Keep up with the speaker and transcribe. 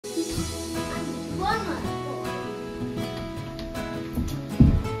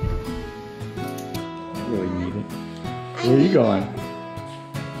Where are you going?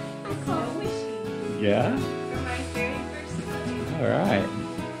 Snow wishing Yeah? for my very first time. All right.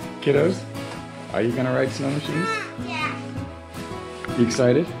 Kiddos, are you gonna ride snow machines? Yeah. You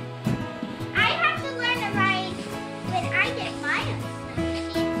excited? I have to learn to ride when I get my own snow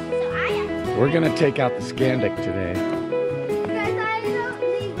machine. So I have to. We're gonna take out the Scandic today. Guys, I don't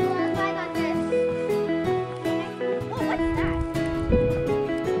need gloves. I got this. Oh, what's that?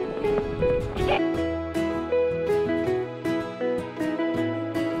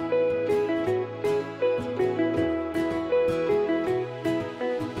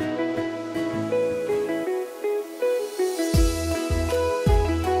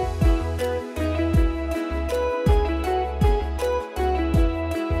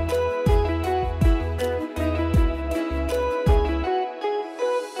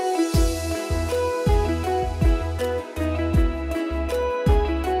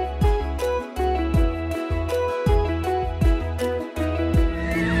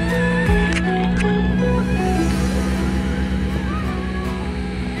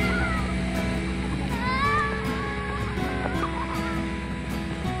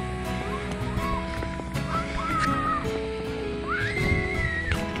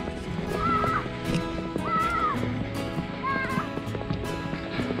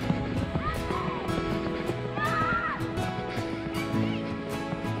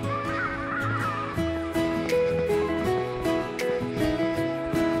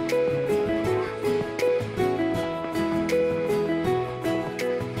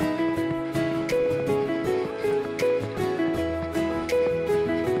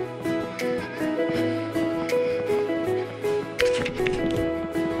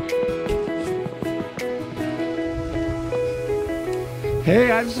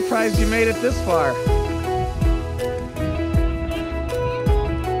 Hey, I'm surprised you made it this far.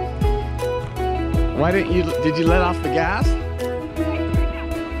 Why didn't you, did you let off the gas?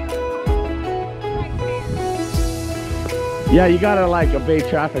 Yeah, you gotta like obey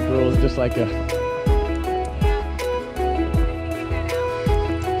traffic rules just like a...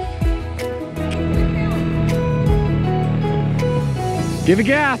 Give it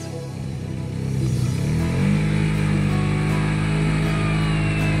gas!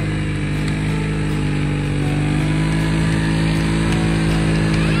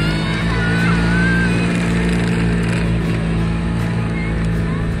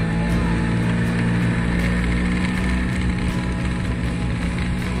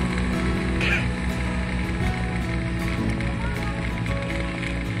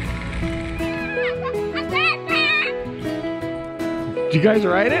 Did you guys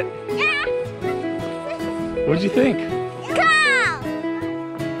ride it? Yeah. What'd you think? Come.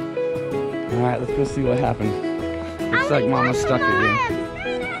 All right, let's go see what happened. Looks like Mama's stuck again.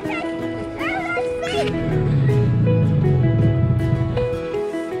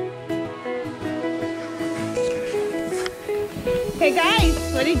 Hey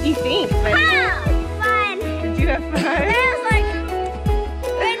guys, what did you think? Oh, fun. Did you have fun? That was like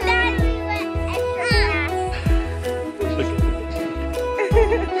when Dad we went extra fast.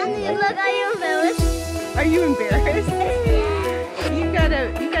 Look, are you embarrassed? Are you embarrassed? Yeah. You got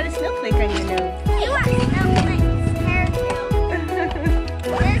a snowflake on your nose. You are snowflakes. Hair too. There's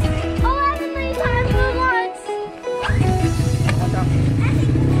 11 3 times at once.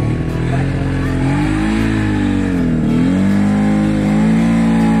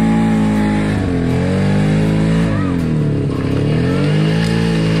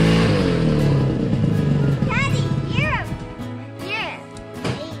 Daddy, you're amazing.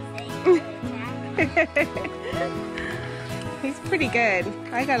 He's pretty good.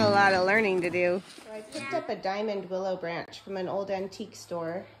 I got a lot of learning to do. So I picked up a diamond willow branch from an old antique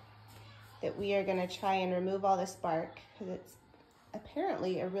store that we are going to try and remove all this bark because it's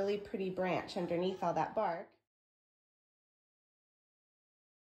apparently a really pretty branch underneath all that bark.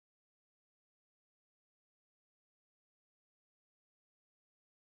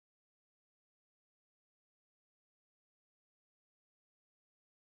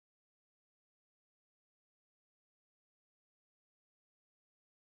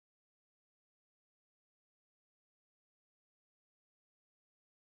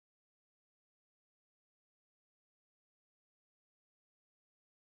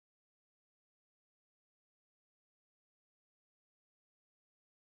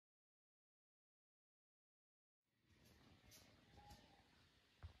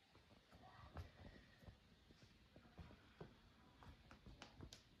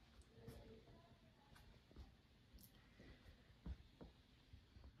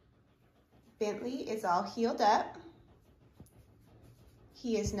 Bentley is all healed up.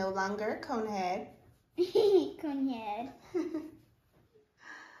 He is no longer a conehead. Cone head.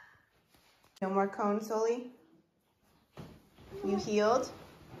 No more cones, Lory? You healed?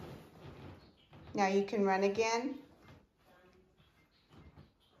 Now you can run again?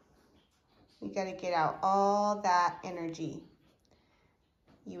 We gotta get out all that energy.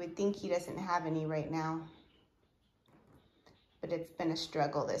 You would think he doesn't have any right now, but it's been a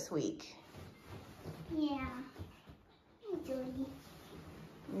struggle this week. Yeah. Hi, Jordy.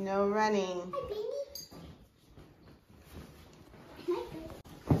 No running. Hi, baby.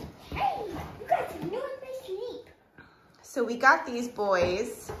 Hey, you got some new place to sleep. So we got these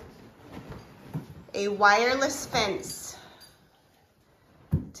boys a wireless fence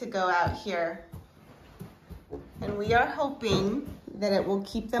to go out here. And we are hoping that it will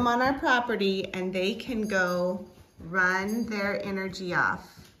keep them on our property and they can go run their energy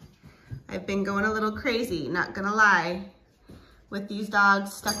off. I've been going a little crazy, not gonna lie, with these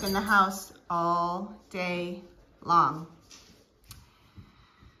dogs stuck in the house all day long.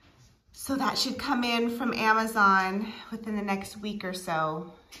 So that should come in from Amazon within the next week or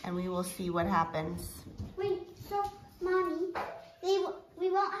so, and we will see what happens. Wait, so, Mommy,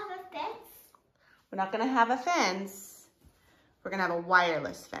 we won't have a fence? We're not gonna have a fence. We're gonna have a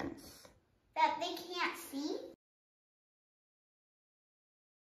wireless fence. That they can't see?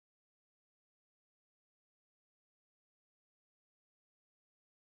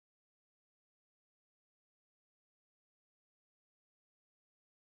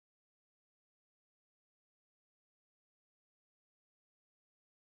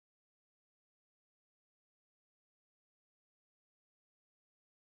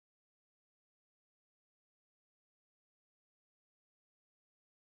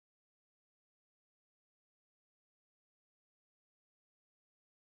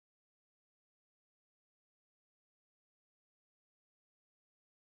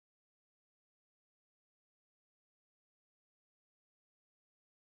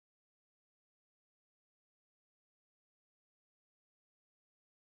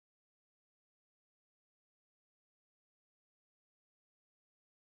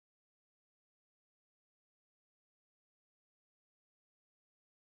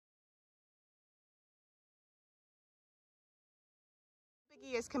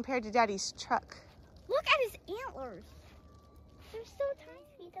 Biggie is compared to Daddy's truck. Look at his antlers. They're so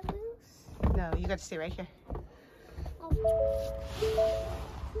tiny, the moose. No, you got to stay right here.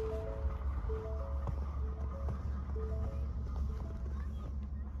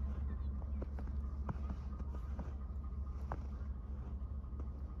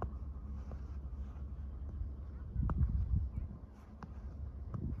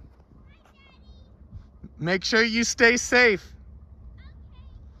 Make sure you stay safe.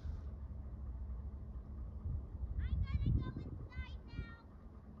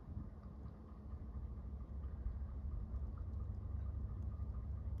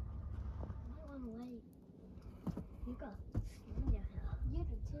 You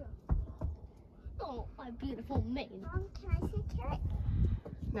do too. Oh, my beautiful mane. Mom, can I see a carrot?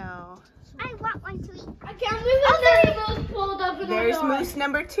 No. I want one to eat. I can't believe that moose pulled up in There's our yard. moose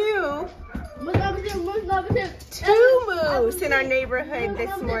number 2. Moose number two, moose number two. 2 moose in our neighborhood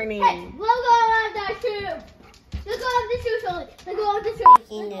this morning. Hey, we'll go on that too. Let's go on the shoe, Sully. Let's go on the shoe.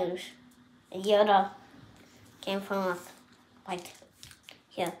 Breaking news. Yoda came from us. Like,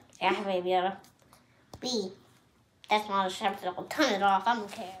 here, I have a Yoda. B, that's not acceptable. Turn it off, I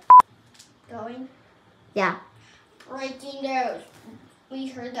don't care. Going. Yeah. Breaking news. We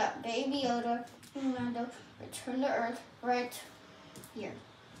heard that Baby Yoda and Lando returned to Earth right here.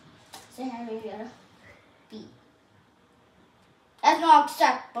 Say hi, Baby Yoda. B. That's not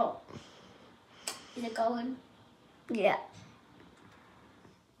acceptable. Is it going? Yeah.